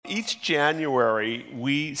Each January,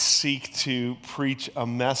 we seek to preach a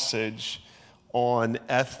message on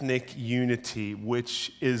ethnic unity,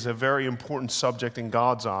 which is a very important subject in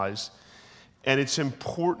God's eyes. And it's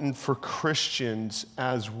important for Christians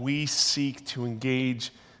as we seek to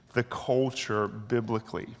engage the culture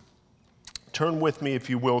biblically. Turn with me, if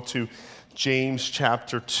you will, to James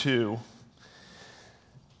chapter 2.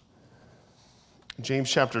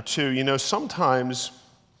 James chapter 2. You know, sometimes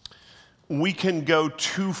we can go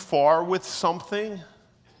too far with something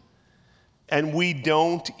and we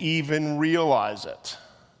don't even realize it.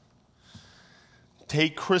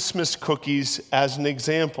 Take Christmas cookies as an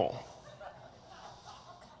example.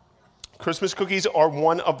 Christmas cookies are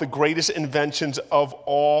one of the greatest inventions of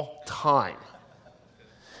all time.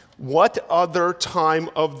 What other time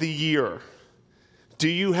of the year do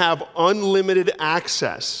you have unlimited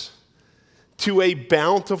access to a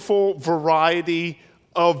bountiful variety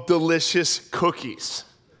of delicious cookies?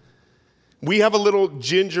 We have a little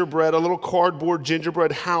cardboard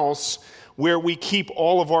gingerbread house where we keep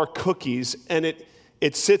all of our cookies, and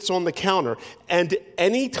it sits on the counter. And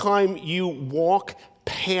anytime you walk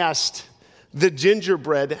past the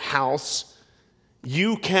gingerbread house,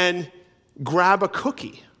 you can grab a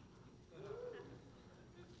cookie.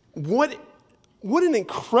 What an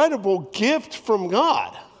incredible gift from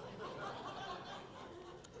God.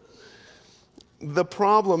 The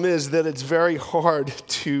problem is that it's very hard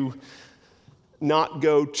to not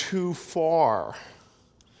go too far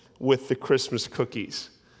with the Christmas cookies.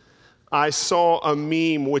 I saw a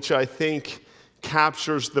meme which I think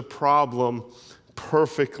captures the problem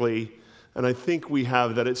perfectly, and I think we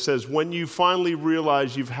have that. It says, when you finally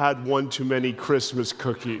realize you've had one too many Christmas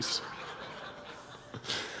cookies.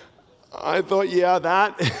 I thought, yeah,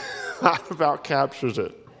 that about captures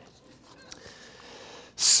it.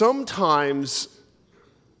 Sometimes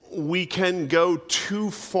we can go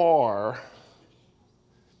too far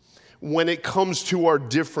when it comes to our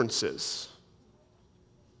differences.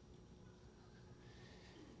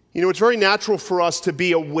 You know, it's very natural for us to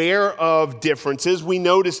be aware of differences. We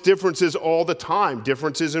notice differences all the time.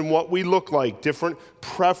 Differences in what we look like, different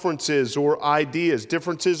preferences or ideas,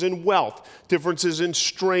 differences in wealth, differences in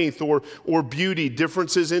strength or beauty,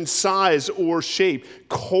 differences in size or shape,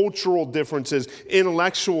 cultural differences,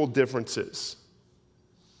 intellectual differences.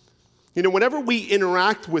 You know, whenever we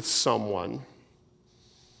interact with someone,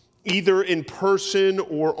 either in person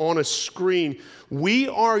or on a screen, we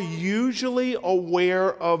are usually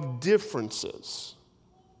aware of differences.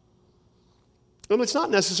 And it's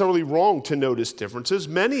not necessarily wrong to notice differences.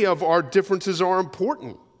 Many of our differences are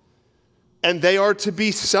important, and they are to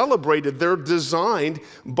be celebrated. They're designed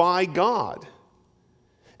by God.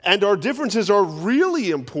 And our differences are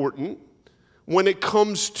really important when it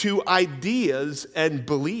comes to ideas and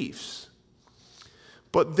beliefs.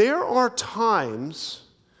 But there are times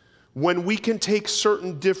when we can take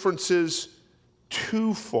certain differences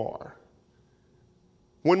too far.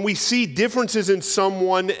 When we see differences in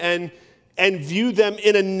someone and view them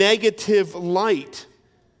in a negative light.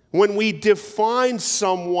 When we define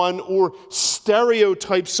someone or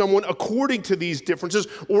stereotype someone according to these differences,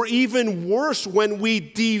 or even worse, when we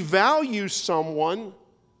devalue someone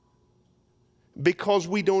because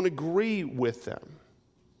we don't agree with them.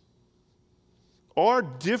 Our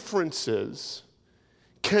differences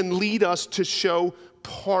can lead us to show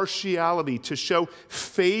partiality, to show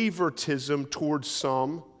favoritism towards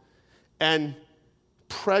some and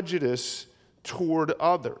prejudice toward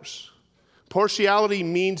others. Partiality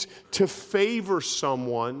means to favor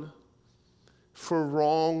someone for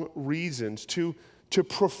wrong reasons, to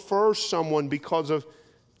prefer someone because of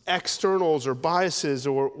externals or biases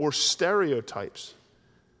or stereotypes.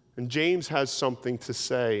 And James has something to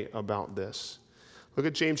say about this. Look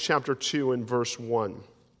at James chapter 2 and verse 1.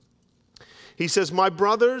 He says, "My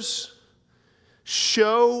brothers,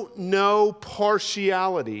 show no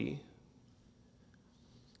partiality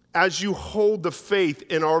as you hold the faith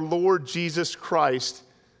in our Lord Jesus Christ,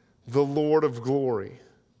 the Lord of glory.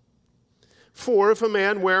 For if a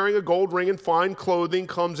man wearing a gold ring and fine clothing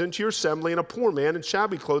comes into your assembly, and a poor man in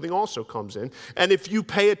shabby clothing also comes in, and if you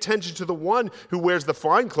pay attention to the one who wears the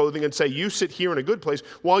fine clothing and say, 'You sit here in a good place,'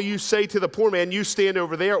 while you say to the poor man, 'You stand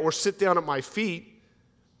over there,' or 'Sit down at my feet,'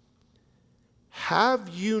 have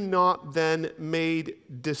you not then made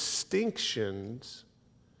distinctions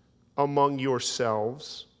among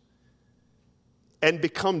yourselves and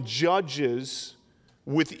become judges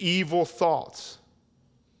with evil thoughts?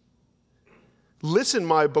 Listen,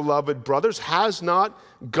 my beloved brothers, has not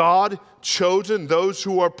God chosen those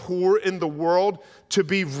who are poor in the world to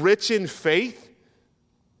be rich in faith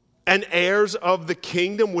and heirs of the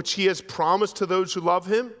kingdom which he has promised to those who love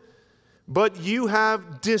him? But you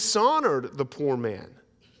have dishonored the poor man.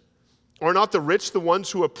 Are not the rich the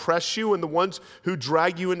ones who oppress you and the ones who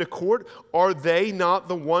drag you into court? Are they not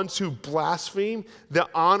the ones who blaspheme the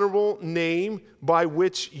honorable name by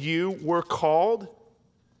which you were called?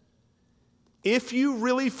 If you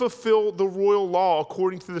really fulfill the royal law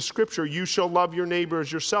according to the scripture, you shall love your neighbor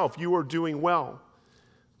as yourself, you are doing well.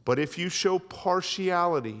 But if you show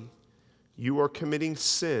partiality, you are committing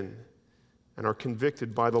sin and are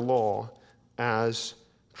convicted by the law as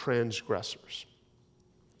transgressors.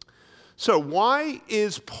 So why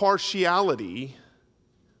is partiality,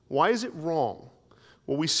 why is it wrong?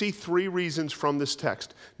 Well, we see three reasons from this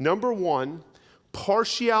text. Number one,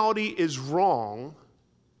 partiality is wrong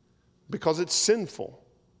because it's sinful.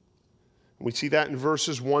 We see that in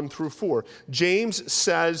verses 1 through 4. James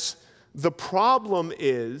says the problem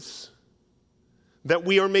is that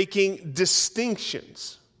we are making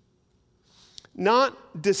distinctions.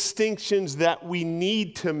 Not distinctions that we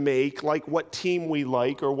need to make, like what team we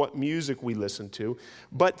like or what music we listen to,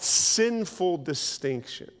 but sinful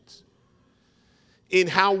distinctions in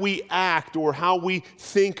how we act or how we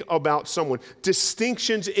think about someone.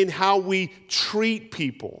 Distinctions in how we treat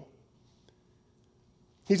people.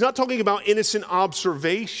 He's not talking about innocent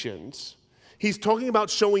observations. He's talking about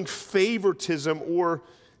showing favoritism or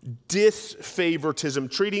disfavoritism,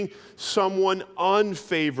 treating someone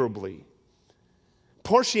unfavorably.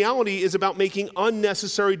 Partiality is about making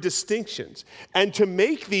unnecessary distinctions. And to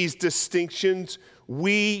make these distinctions,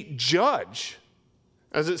 we judge.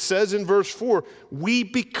 As it says in verse 4, we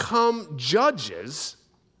become judges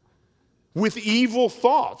with evil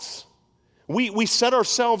thoughts. We set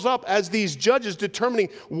ourselves up as these judges, determining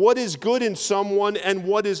what is good in someone and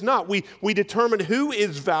what is not. We determine who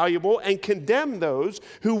is valuable and condemn those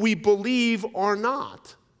who we believe are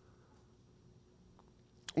not.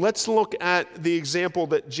 Let's look at the example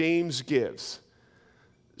that James gives.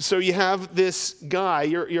 So you have this guy,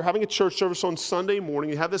 you're having a church service on Sunday morning,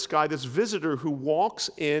 you have this guy, this visitor who walks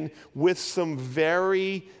in with some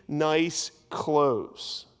very nice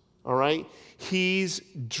clothes, all right? He's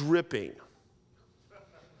dripping.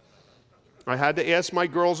 I had to ask my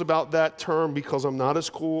girls about that term because I'm not as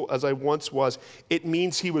cool as I once was. It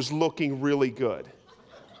means he was looking really good.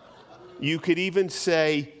 You could even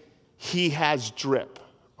say he has drip.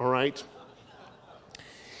 All right?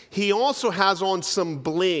 He also has on some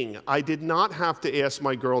bling. I did not have to ask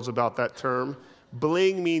my girls about that term.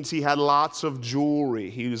 Bling means he had lots of jewelry.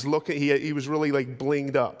 He was really like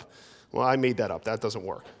blinged up. Well, I made that up. That doesn't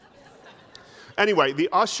work. Anyway, the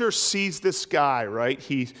usher sees this guy, right?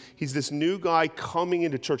 He's this new guy coming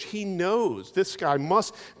into church. He knows this guy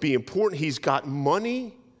must be important. He's got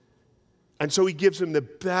money. And so he gives him the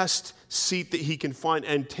best seat that he can find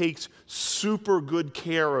and takes super good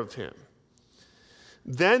care of him.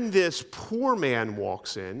 Then this poor man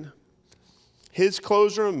walks in. His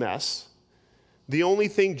clothes are a mess. The only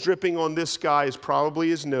thing dripping on this guy is probably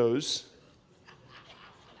his nose.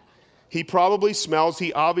 He probably smells.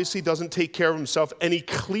 He obviously doesn't take care of himself, and he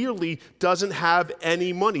clearly doesn't have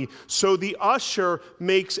any money. So the usher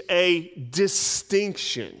makes a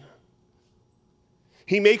distinction.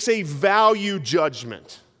 He makes a value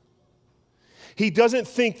judgment. He doesn't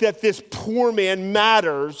think that this poor man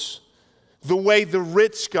matters the way the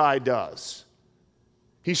rich guy does.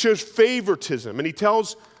 He shows favoritism, and he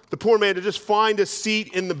tells the poor man to just find a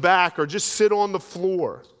seat in the back or just sit on the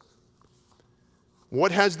floor.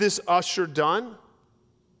 What has this usher done?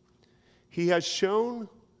 He has shown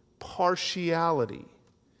partiality.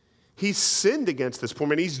 He's sinned against this poor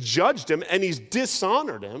man. He's judged him, and he's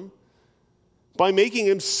dishonored him by making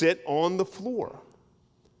him sit on the floor.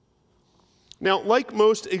 Now, like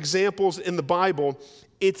most examples in the Bible,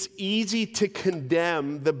 it's easy to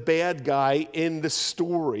condemn the bad guy in the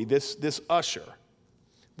story, this usher.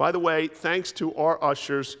 By the way, thanks to our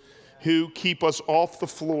ushers who keep us off the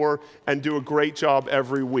floor and do a great job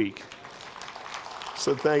every week.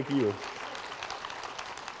 So thank you.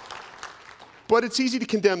 But it's easy to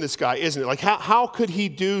condemn this guy, isn't it? Like, how could he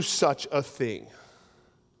do such a thing?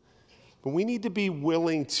 But we need to be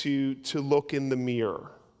willing to look in the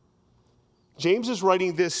mirror. James is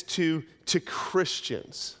writing this to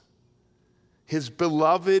Christians, his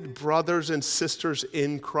beloved brothers and sisters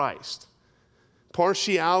in Christ.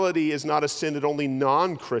 Partiality is not a sin that only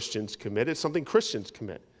non-Christians commit. It's something Christians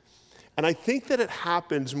commit. And I think that it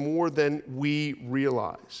happens more than we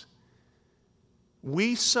realize.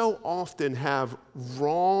 We so often have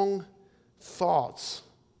wrong thoughts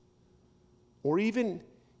or even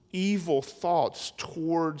evil thoughts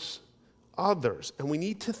towards others. And we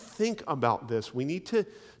need to think about this. We need to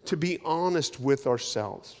to be honest with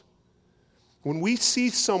ourselves. When we see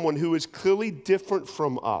someone who is clearly different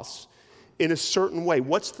from us in a certain way,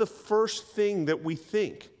 what's the first thing that we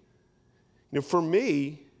think? For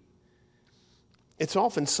me, it's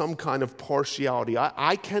often some kind of partiality.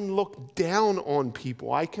 I can look down on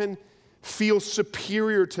people. I can feel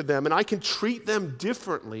superior to them, and I can treat them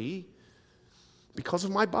differently because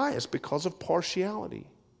of my bias, because of partiality.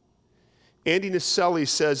 Andy Naselli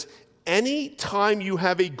says, any time you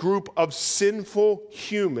have a group of sinful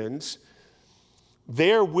humans,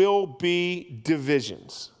 there will be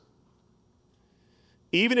divisions.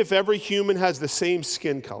 Even if every human has the same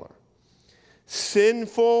skin color.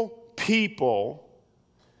 Sinful people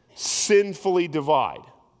sinfully divide.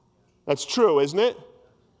 That's true, isn't it?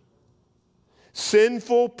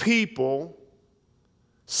 Sinful people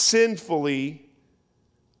sinfully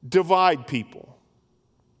divide people.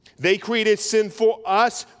 They create a sinful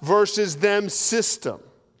us versus them system.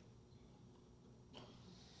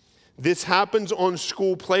 This happens on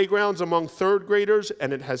school playgrounds among third graders,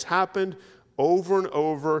 and it has happened over and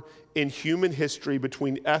over in human history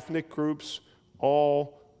between ethnic groups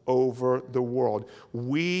all over the world.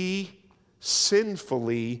 We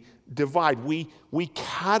sinfully divide. We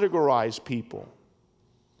categorize people.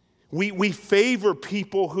 We favor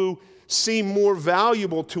people who seem more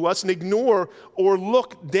valuable to us and ignore or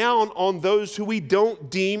look down on those who we don't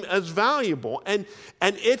deem as valuable. And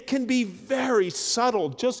it can be very subtle,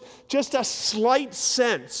 just a slight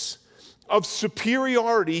sense of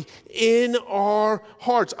superiority in our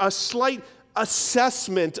hearts, a slight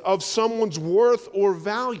assessment of someone's worth or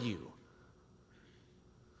value.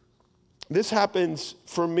 This happens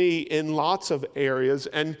for me in lots of areas,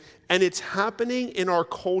 and it's happening in our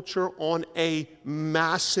culture on a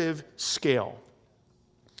massive scale.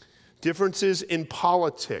 Differences in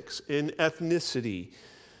politics, in ethnicity,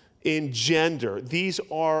 in gender. These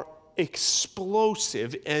are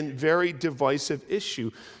explosive and very divisive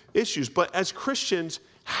issues. But as Christians,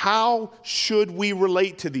 how should we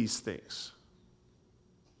relate to these things?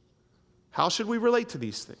 How should we relate to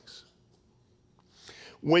these things?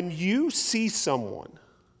 When you see someone,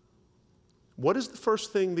 what is the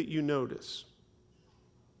first thing that you notice?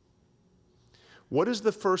 What is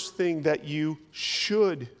the first thing that you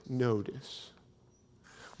should notice?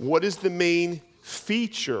 What is the main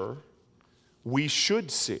feature we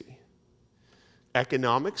should see?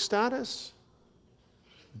 Economic status?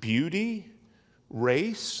 Beauty?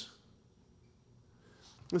 Race?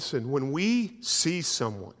 Listen, when we see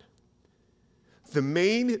someone, the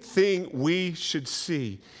main thing we should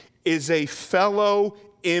see is a fellow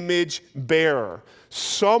image bearer,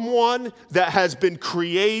 someone that has been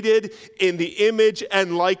created in the image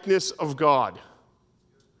and likeness of God.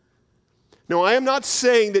 Now, I am not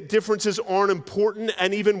saying that differences aren't important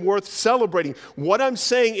and even worth celebrating. What I'm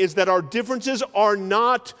saying is that our differences are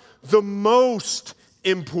not the most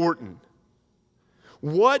important.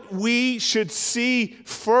 What we should see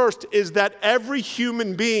first is that every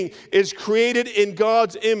human being is created in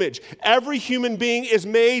God's image. Every human being is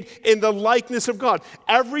made in the likeness of God.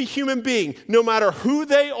 Every human being, no matter who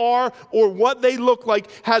they are or what they look like,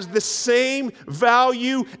 has the same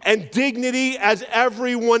value and dignity as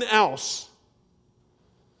everyone else.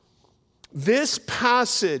 This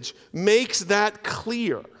passage makes that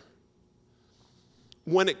clear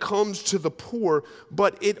when it comes to the poor,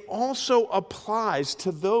 but it also applies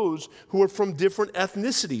to those who are from different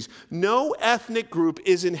ethnicities. No ethnic group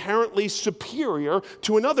is inherently superior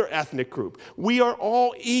to another ethnic group. We are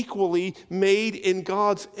all equally made in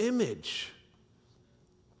God's image.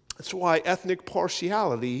 That's why ethnic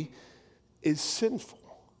partiality is sinful.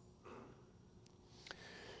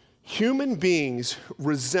 Human beings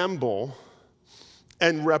resemble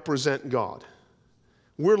and represent God.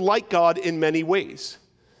 We're like God in many ways.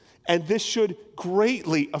 And this should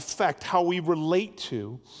greatly affect how we relate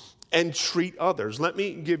to and treat others. Let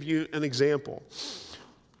me give you an example.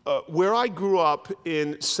 Where I grew up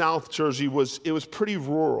in South Jersey was pretty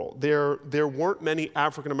rural. There weren't many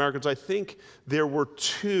African Americans. I think there were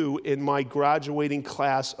 2 in my graduating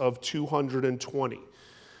class of 220.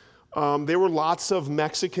 There were lots of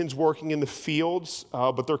Mexicans working in the fields,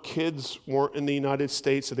 but their kids weren't in the United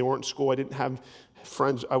States, so they weren't in school. I didn't have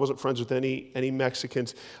friends. I wasn't friends with any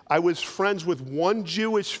Mexicans. I was friends with one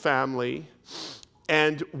Jewish family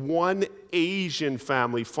and one Asian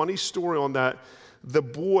family. Funny story on that. The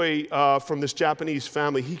boy from this Japanese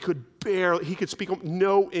family, he could speak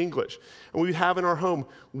no English. And we'd have in our home,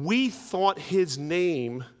 we thought his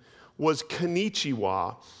name was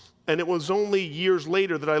Konnichiwa. And it was only years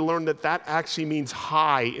later that I learned that actually means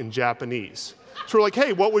hi in Japanese. So we're like,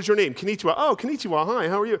 hey, what was your name? Konnichiwa. Oh, konnichiwa. Hi,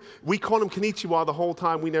 how are you? We called him Konnichiwa the whole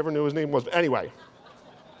time. We never knew his name was. But anyway,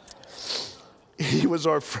 he was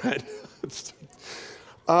our friend.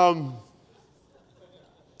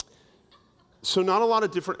 So not a lot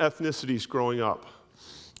of different ethnicities growing up.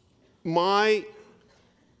 My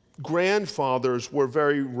grandfathers were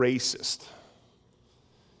very racist.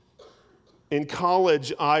 In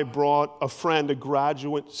college, I brought a friend, a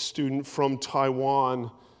graduate student from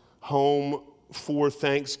Taiwan, home for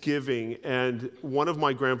Thanksgiving. And one of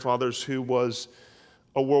my grandfathers, who was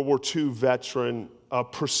a World War II veteran,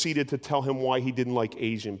 proceeded to tell him why he didn't like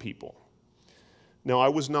Asian people. Now, I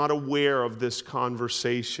was not aware of this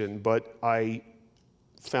conversation, but I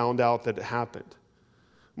found out that it happened.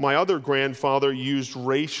 My other grandfather used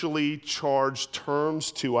racially charged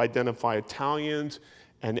terms to identify Italians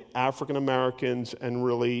and African Americans and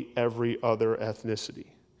really every other ethnicity.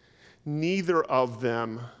 Neither of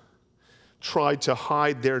them tried to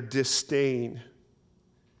hide their disdain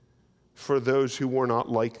for those who were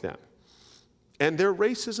not like them. And their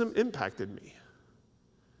racism impacted me.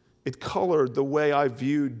 It colored the way I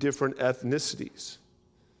viewed different ethnicities.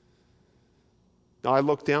 I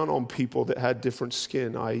looked down on people that had different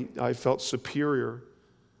skin. I felt superior.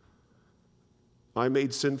 I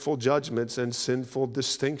made sinful judgments and sinful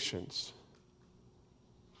distinctions.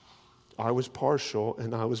 I was partial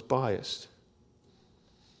and I was biased.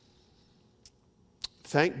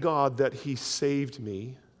 Thank God that He saved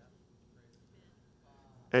me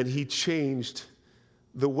and He changed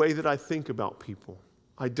the way that I think about people.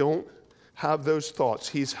 I don't have those thoughts.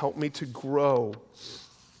 He's helped me to grow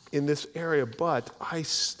in this area, but I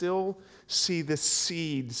still see the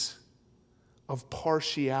seeds of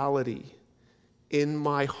partiality in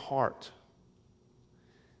my heart.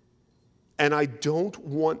 And I don't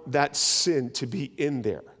want that sin to be in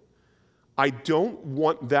there. I don't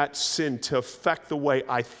want that sin to affect the way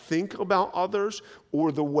I think about others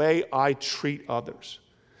or the way I treat others.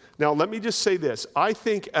 Now, let me just say this. I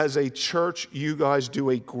think as a church, you guys do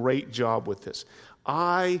a great job with this.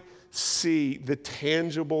 I see the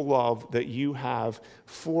tangible love that you have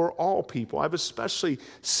for all people. I've especially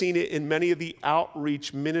seen it in many of the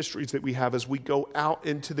outreach ministries that we have as we go out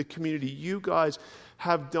into the community. You guys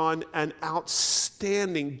have done an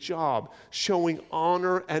outstanding job showing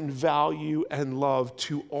honor and value and love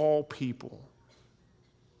to all people.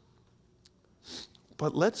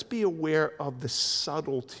 But let's be aware of the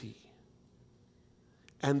subtlety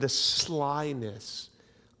and the slyness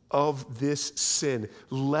of this sin.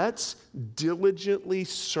 Let's diligently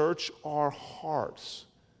search our hearts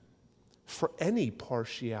for any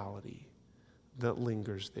partiality that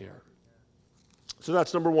lingers there. So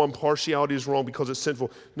that's number one, partiality is wrong because it's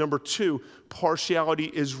sinful. Number two, partiality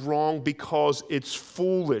is wrong because it's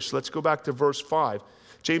foolish. Let's go back to verse 5.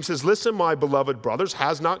 James says, listen, my beloved brothers,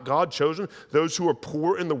 has not God chosen those who are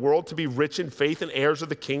poor in the world to be rich in faith and heirs of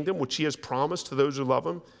the kingdom, which He has promised to those who love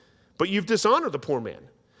Him? But you've dishonored the poor man.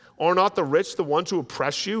 Are not the rich the ones who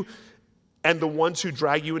oppress you and the ones who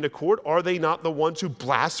drag you into court? Are they not the ones who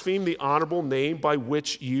blaspheme the honorable name by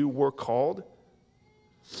which you were called?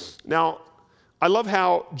 Now, I love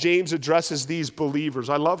how James addresses these believers.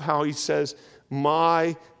 I love how he says,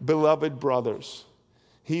 my beloved brothers.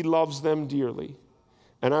 He loves them dearly.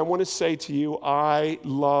 And I want to say to you, I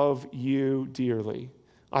love you dearly.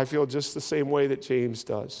 I feel just the same way that James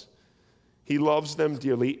does. He loves them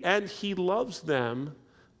dearly, and He loves them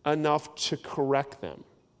enough to correct them.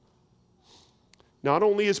 Not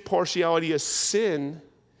only is partiality a sin,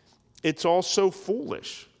 it's also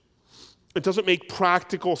foolish. It doesn't make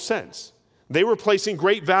practical sense. They were placing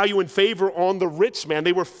great value and favor on the rich man.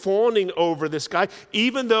 They were fawning over this guy,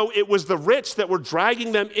 even though it was the rich that were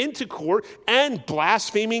dragging them into court and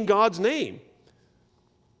blaspheming God's name.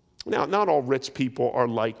 Now, not all rich people are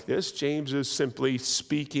like this. James is simply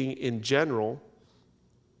speaking in general.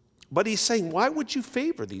 But he's saying, why would you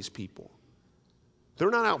favor these people?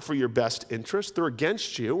 They're not out for your best interest. They're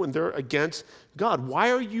against you and they're against God.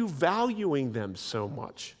 Why are you valuing them so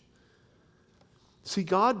much? See,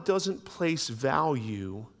 God doesn't place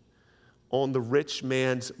value on the rich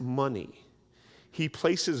man's money. He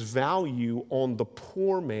places value on the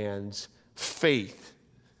poor man's faith.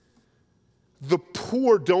 The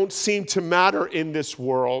poor don't seem to matter in this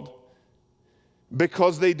world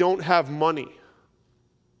because they don't have money.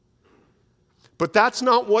 But that's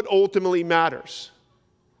not what ultimately matters.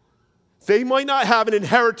 They might not have an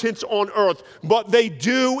inheritance on earth, but they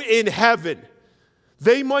do in heaven.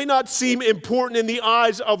 They might not seem important in the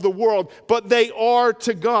eyes of the world, but they are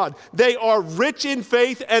to God. They are rich in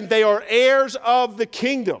faith and they are heirs of the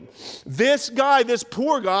kingdom. This guy, this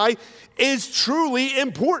poor guy, is truly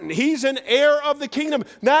important. He's an heir of the kingdom.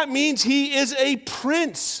 That means he is a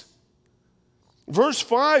prince. Verse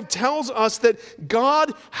 5 tells us that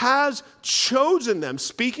God has chosen them.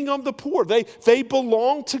 Speaking of the poor, they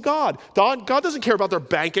belong to God. God doesn't care about their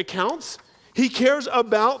bank accounts. He cares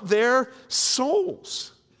about their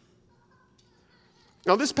souls.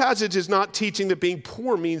 Now, this passage is not teaching that being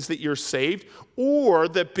poor means that you're saved, or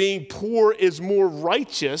that being poor is more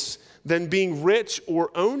righteous than being rich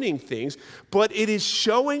or owning things, but it is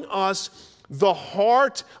showing us the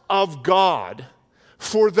heart of God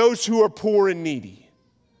for those who are poor and needy.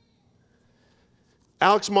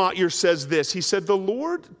 Alex Motyer says this. He said, "The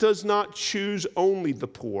Lord does not choose only the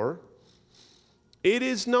poor. It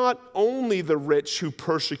is not only the rich who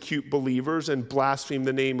persecute believers and blaspheme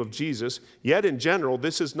the name of Jesus, yet in general,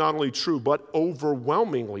 this is not only true, but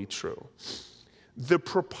overwhelmingly true. The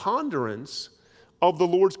preponderance of the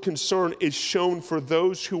Lord's concern is shown for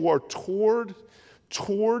those who are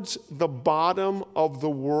towards the bottom of the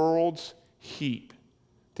world's heap."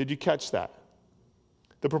 Did you catch that?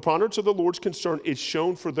 The preponderance of the Lord's concern is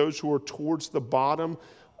shown for those who are towards the bottom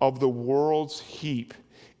of the world's heap.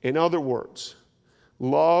 In other words,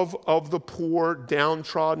 love of the poor,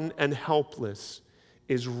 downtrodden, and helpless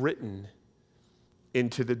is written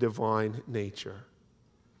into the divine nature.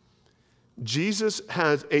 Jesus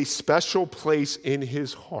has a special place in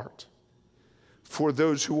his heart for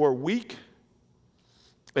those who are weak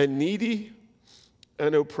and needy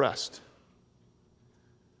and oppressed.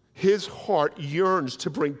 His heart yearns to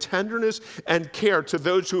bring tenderness and care to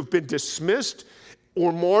those who have been dismissed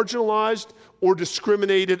or marginalized or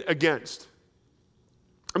discriminated against.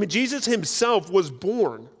 I mean, Jesus himself was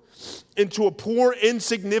born into a poor,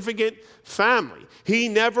 insignificant family. He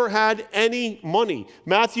never had any money.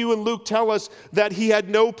 Matthew and Luke tell us that he had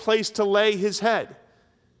no place to lay his head.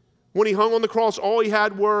 When he hung on the cross, all he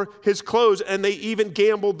had were his clothes, and they even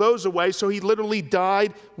gambled those away, so he literally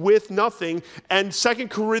died with nothing. And 2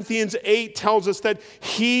 Corinthians 8 tells us that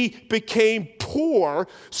he became poor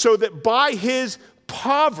so that by his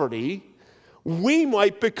poverty, we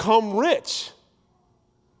might become rich.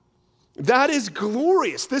 That is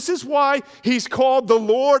glorious. This is why he's called the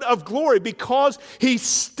Lord of glory, because he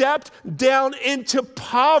stepped down into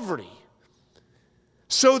poverty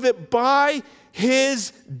so that by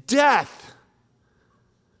his death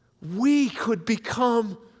we could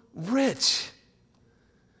become rich.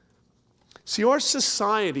 See, our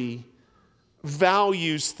society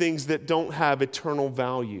values things that don't have eternal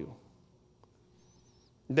value.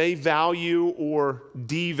 They value or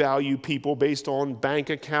devalue people based on bank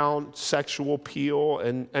account, sexual appeal,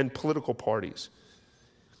 and political parties.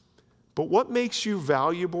 But what makes you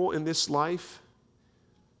valuable in this life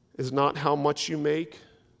is not how much you make.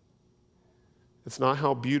 It's not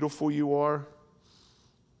how beautiful you are.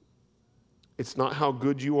 It's not how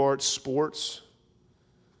good you are at sports.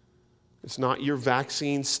 It's not your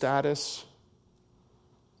vaccine status.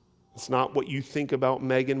 It's not what you think about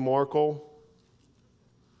Meghan Markle.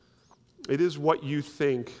 It is what you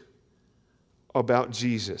think about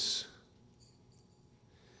Jesus.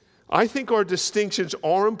 I think our distinctions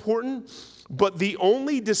are important, but the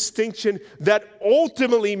only distinction that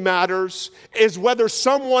ultimately matters is whether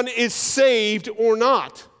someone is saved or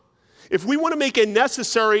not. If we want to make a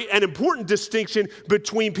necessary and important distinction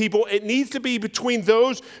between people, it needs to be between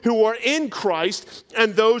those who are in Christ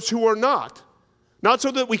and those who are not. Not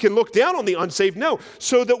so that we can look down on the unsaved, no,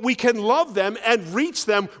 so that we can love them and reach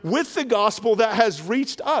them with the gospel that has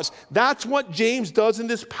reached us. That's what James does in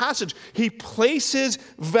this passage. He places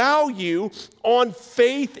value on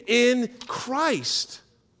faith in Christ.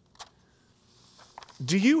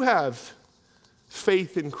 Do you have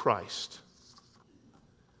faith in Christ?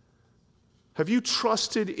 Have you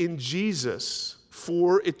trusted in Jesus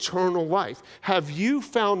for eternal life? Have you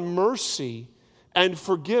found mercy and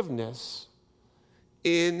forgiveness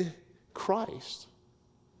in Christ?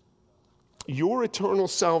 Your eternal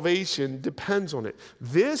salvation depends on it.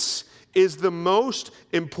 This is the most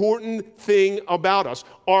important thing about us,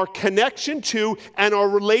 our connection to and our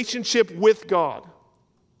relationship with God.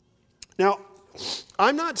 Now,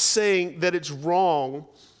 I'm not saying that it's wrong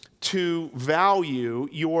to value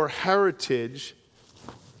your heritage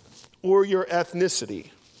or your ethnicity.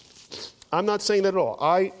 I'm not saying that at all.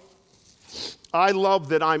 I love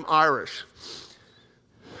that I'm Irish.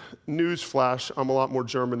 Newsflash, I'm a lot more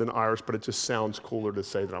German than Irish, but it just sounds cooler to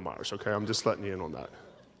say that I'm Irish, okay? I'm just letting you in on that.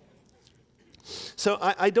 So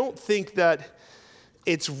I don't think that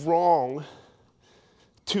it's wrong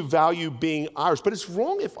to value being Irish, but it's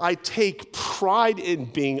wrong if I take pride in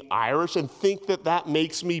being Irish and think that that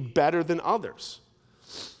makes me better than others.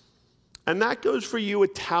 And that goes for you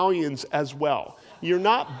Italians as well. You're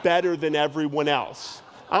not better than everyone else.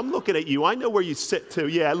 I'm looking at you. I know where you sit too.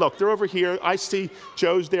 Yeah, look, they're over here. I see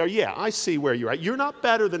Joe's there. Yeah, I see where you're at. You're not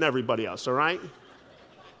better than everybody else, all right?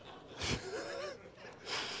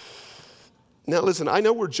 Now, listen, I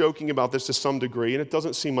know we're joking about this to some degree, and it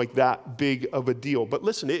doesn't seem like that big of a deal. But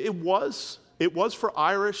listen, it was for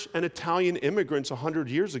Irish and Italian immigrants 100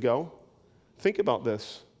 years ago. Think about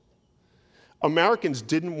this. Americans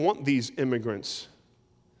didn't want these immigrants.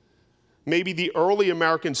 Maybe the early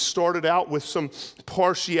Americans started out with some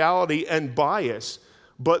partiality and bias,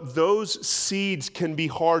 but those seeds can be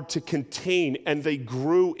hard to contain, and they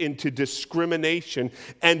grew into discrimination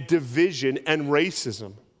and division and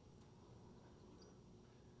racism.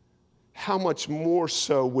 How much more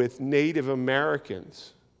so with Native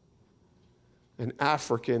Americans and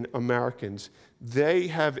African Americans? They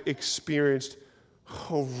have experienced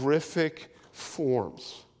horrific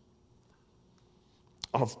forms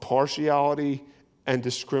of partiality and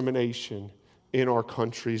discrimination in our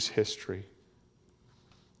country's history.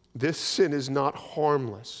 This sin is not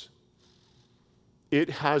harmless.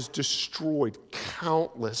 It has destroyed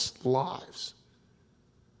countless lives,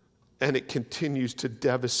 and it continues to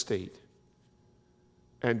devastate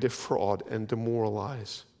and defraud and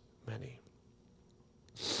demoralize many.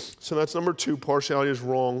 So that's number 2, partiality is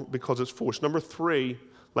wrong because it's foolish. Number 3,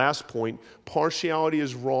 last point, partiality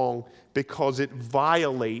is wrong because it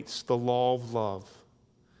violates the law of love.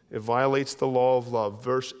 It violates the law of love.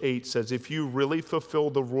 Verse 8 says, if you really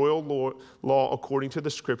fulfill the royal law according to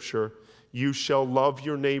the scripture, you shall love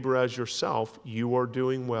your neighbor as yourself, you are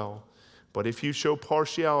doing well. But if you show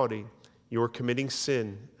partiality, you are committing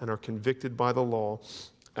sin and are convicted by the law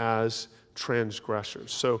as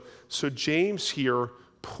transgressors. So James here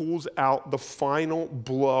pulls out the final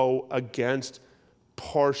blow against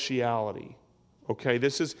partiality. Okay,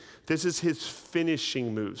 this is his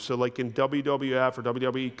finishing move. So like in WWF or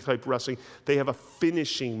WWE type wrestling, they have a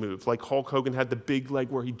finishing move. Like Hulk Hogan had the big leg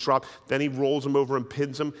where he dropped, then he rolls him over and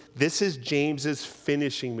pins him. This is James's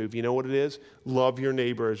finishing move. You know what it is? Love your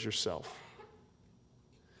neighbor as yourself.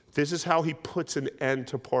 This is how he puts an end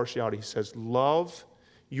to partiality. He says, love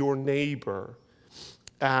your neighbor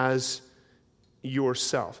as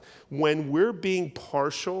yourself. When we're being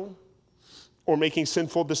partial or making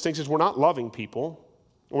sinful distinctions, we're not loving people.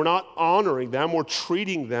 We're not honoring them. We're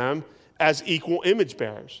treating them as equal image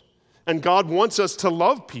bearers. And God wants us to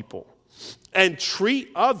love people and treat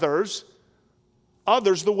others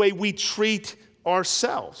the way we treat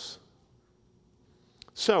ourselves.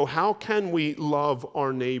 So how can we love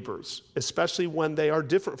our neighbors, especially when they are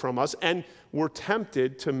different from us and we're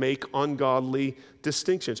tempted to make ungodly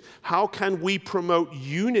distinctions? How can we promote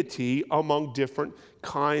unity among different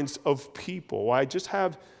kinds of people? Well, I just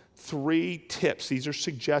have 3 tips. These are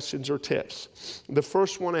suggestions or tips. The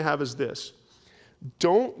first one I have is this.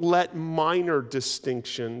 Don't let minor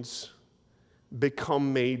distinctions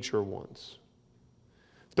become major ones.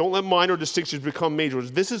 Don't let minor distinctions become major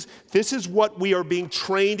ones. This is what we are being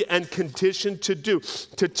trained and conditioned to do,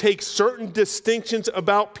 to take certain distinctions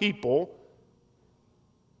about people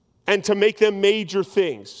and to make them major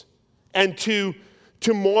things and to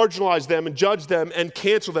marginalize them and judge them and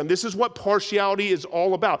cancel them. This is what partiality is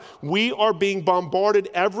all about. We are being bombarded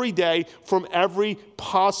every day from every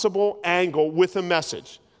possible angle with a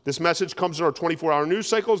message. This message comes in our 24-hour news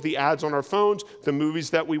cycles, the ads on our phones, the movies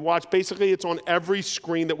that we watch. Basically, it's on every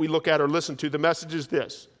screen that we look at or listen to. The message is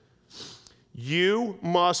this: you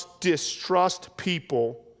must distrust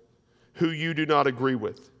people who you do not agree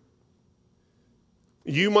with.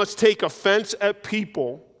 You must take offense at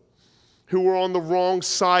people who are on the wrong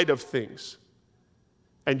side of things.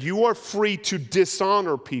 And you are free to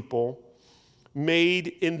dishonor people made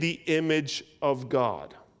in the image of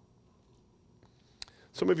God.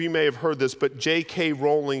 Some of you may have heard this, but J.K.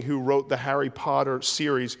 Rowling, who wrote the Harry Potter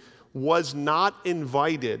series, was not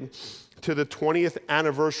invited to the 20th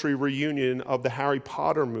anniversary reunion of the Harry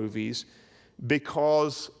Potter movies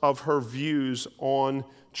because of her views on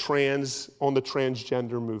the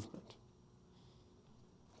transgender movement.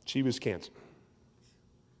 She was canceled.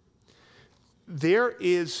 There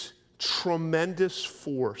is tremendous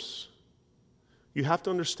force. You have to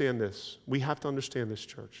understand this. We have to understand this,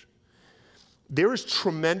 church. There is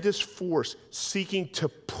tremendous force seeking to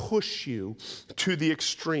push you to the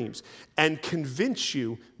extremes and convince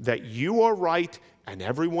you that you are right and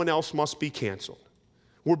everyone else must be canceled.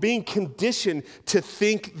 We're being conditioned to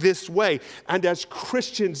think this way. And as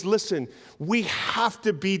Christians, listen, we have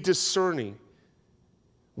to be discerning.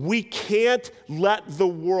 We can't let the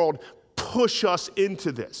world push us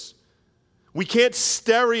into this. We can't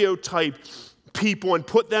stereotype people and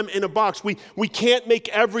put them in a box. We can't make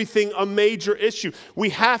everything a major issue. We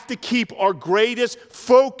have to keep our greatest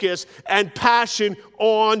focus and passion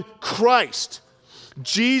on Christ.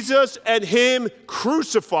 Jesus and Him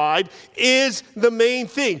crucified is the main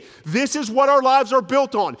thing. This is what our lives are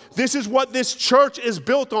built on. This is what this church is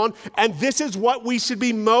built on, and this is what we should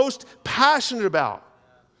be most passionate about.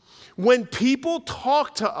 When people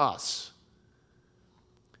talk to us,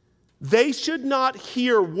 they should not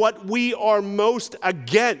hear what we are most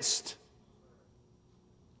against.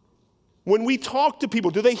 When we talk to people,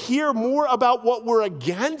 do they hear more about what we're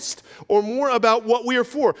against or more about what we are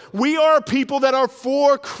for? We are people that are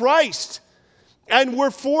for Christ, and we're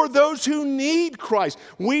for those who need Christ.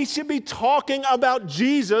 We should be talking about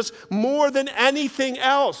Jesus more than anything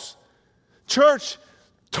else. Church,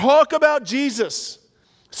 talk about Jesus.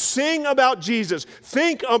 Sing about Jesus.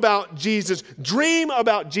 Think about Jesus. Dream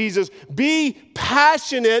about Jesus. Be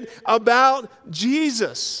passionate about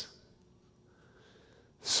Jesus.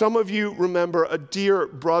 Some of you remember a dear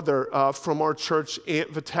brother from our church,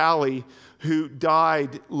 Aunt Vitale, who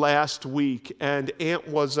died last week. And Aunt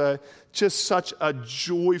was just such a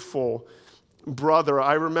joyful brother.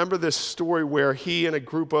 I remember this story where he and a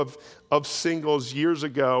group of singles years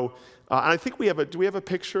ago, and I think do we have a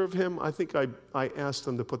picture of him? I think I asked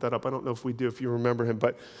them to put that up. I don't know if we do, if you remember him.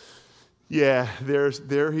 But yeah,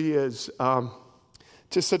 there he is.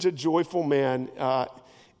 Just such a joyful man.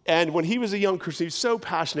 And when he was a young Christian, he was so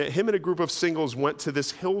passionate. Him and a group of singles went to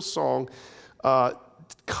this Hillsong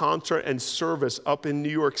concert and service up in New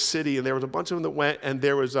York City. And there was a bunch of them that went, and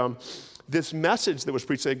there was this message that was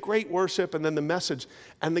preached. They had great worship, and then the message.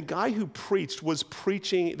 And the guy who preached was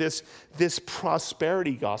preaching this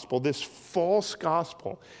prosperity gospel, this false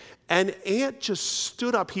gospel. And Aunt just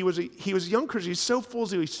stood up. He was a young Christian. He's so full of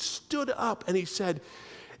zeal. He stood up, and he said,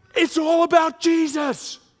 "It's all about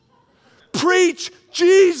Jesus. Preach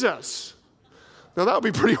Jesus." Now, that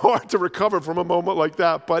would be pretty hard to recover from a moment like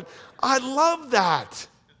that, but I love that.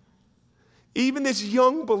 Even this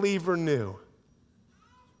young believer knew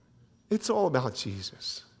it's all about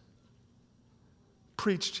Jesus.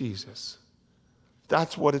 Preach Jesus.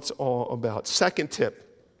 That's what it's all about. Second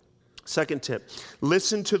tip,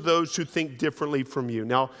 listen to those who think differently from you.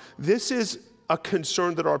 Now, this is a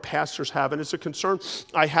concern that our pastors have, and it's a concern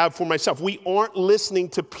I have for myself. We aren't listening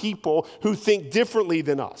to people who think differently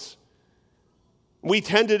than us. We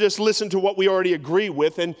tend to just listen to what we already agree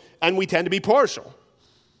with, and we tend to be partial.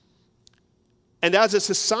 And as a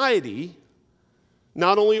society,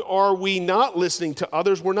 not only are we not listening to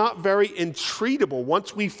others, we're not very entreatable.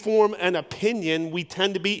 Once we form an opinion, we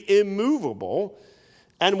tend to be immovable,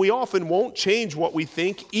 and we often won't change what we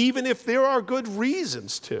think, even if there are good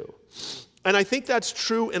reasons to. And I think that's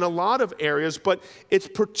true in a lot of areas, but it's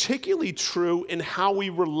particularly true in how we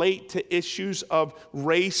relate to issues of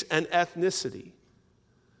race and ethnicity.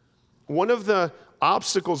 One of the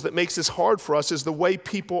obstacles that makes this hard for us is the way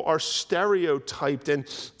people are stereotyped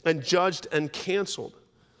and judged and canceled.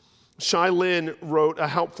 Shai Lin wrote a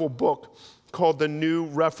helpful book called The New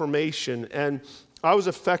Reformation, and I was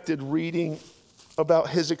affected reading about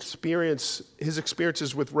his experiences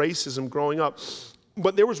with racism growing up.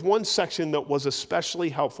 But there was one section that was especially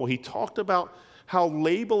helpful. He talked about how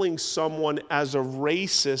labeling someone as a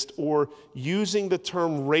racist or using the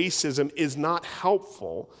term racism is not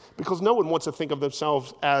helpful because no one wants to think of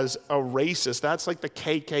themselves as a racist. That's like the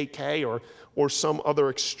KKK or some other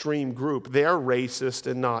extreme group. They're racist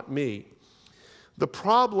and not me. The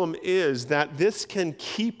problem is that this can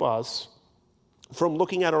keep us from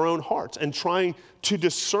looking at our own hearts and trying to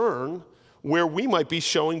discern where we might be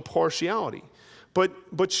showing partiality.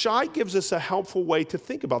 But Shai gives us a helpful way to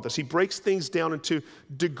think about this. He breaks things down into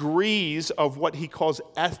degrees of what he calls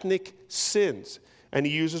ethnic sins, and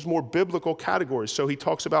he uses more biblical categories. So he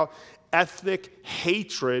talks about ethnic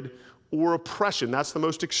hatred or oppression. That's the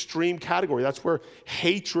most extreme category. That's where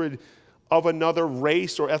hatred of another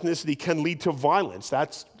race or ethnicity can lead to violence.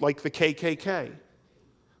 That's like the KKK.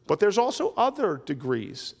 But there's also other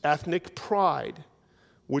degrees. Ethnic pride,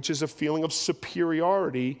 which is a feeling of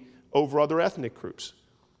superiority over other ethnic groups.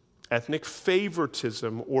 Ethnic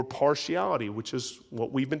favoritism or partiality, which is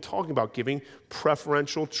what we've been talking about, giving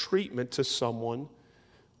preferential treatment to someone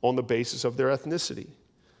on the basis of their ethnicity.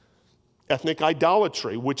 Ethnic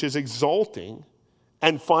idolatry, which is exalting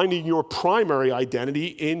and finding your primary identity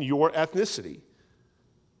in your ethnicity.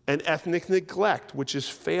 And ethnic neglect, which is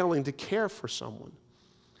failing to care for someone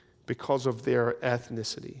because of their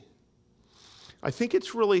ethnicity. I think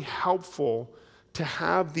it's really helpful to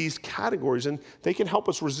have these categories, and they can help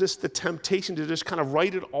us resist the temptation to just kind of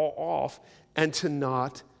write it all off and to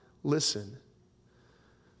not listen.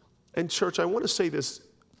 And church, I want to say this.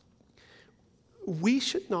 We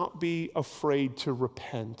should not be afraid to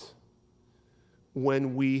repent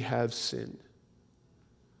when we have sinned.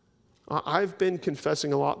 I've been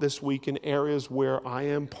confessing a lot this week in areas where I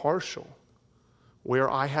am partial, where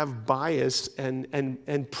I have bias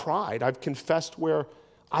and pride. I've confessed where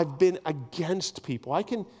I've been against people. I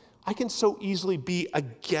can so easily be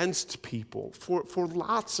against people for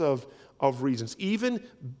lots of reasons, even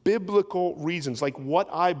biblical reasons, like what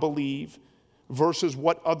I believe versus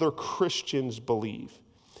what other Christians believe.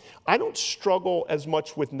 I don't struggle as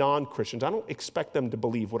much with non-Christians. I don't expect them to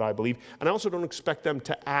believe what I believe, and I also don't expect them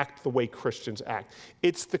to act the way Christians act.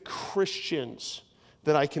 It's the Christians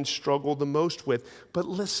that I can struggle the most with. But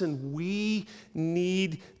listen, we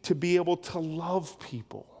need to be able to love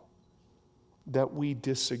people that we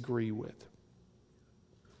disagree with.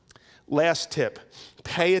 Last tip,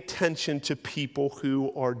 pay attention to people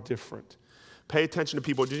who are different. Pay attention to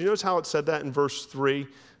people. Did you notice how it said that in verse 3,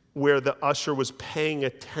 where the usher was paying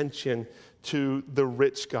attention to the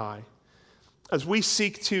rich guy? As we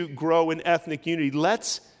seek to grow in ethnic unity,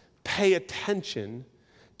 let's pay attention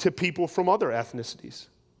to people from other ethnicities.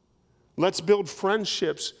 Let's build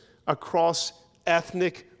friendships across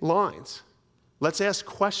ethnic lines. Let's ask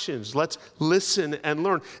questions. Let's listen and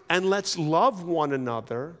learn. And let's love one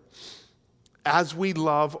another as we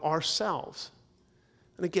love ourselves.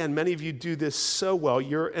 And again, many of you do this so well.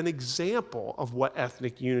 You're an example of what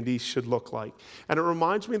ethnic unity should look like. And it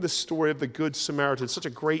reminds me of the story of the Good Samaritan. It's such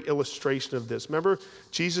a great illustration of this. Remember,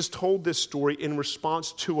 Jesus told this story in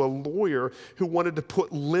response to a lawyer who wanted to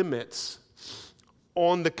put limits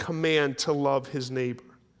on the command to love his neighbor.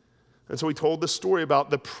 And so he told the story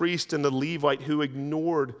about the priest and the Levite who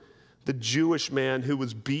ignored the Jewish man who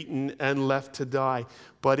was beaten and left to die.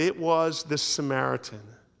 But it was the Samaritan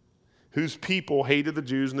whose people hated the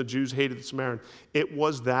Jews and the Jews hated the Samaritan. It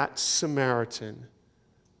was that Samaritan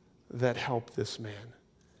that helped this man.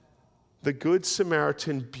 The Good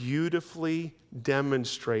Samaritan beautifully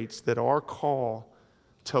demonstrates that our call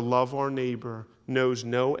to love our neighbor knows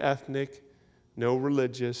no ethnic, no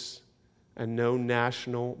religious, and no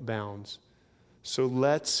national bounds. So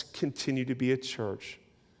let's continue to be a church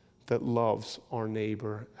that loves our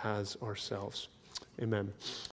neighbor as ourselves. Amen.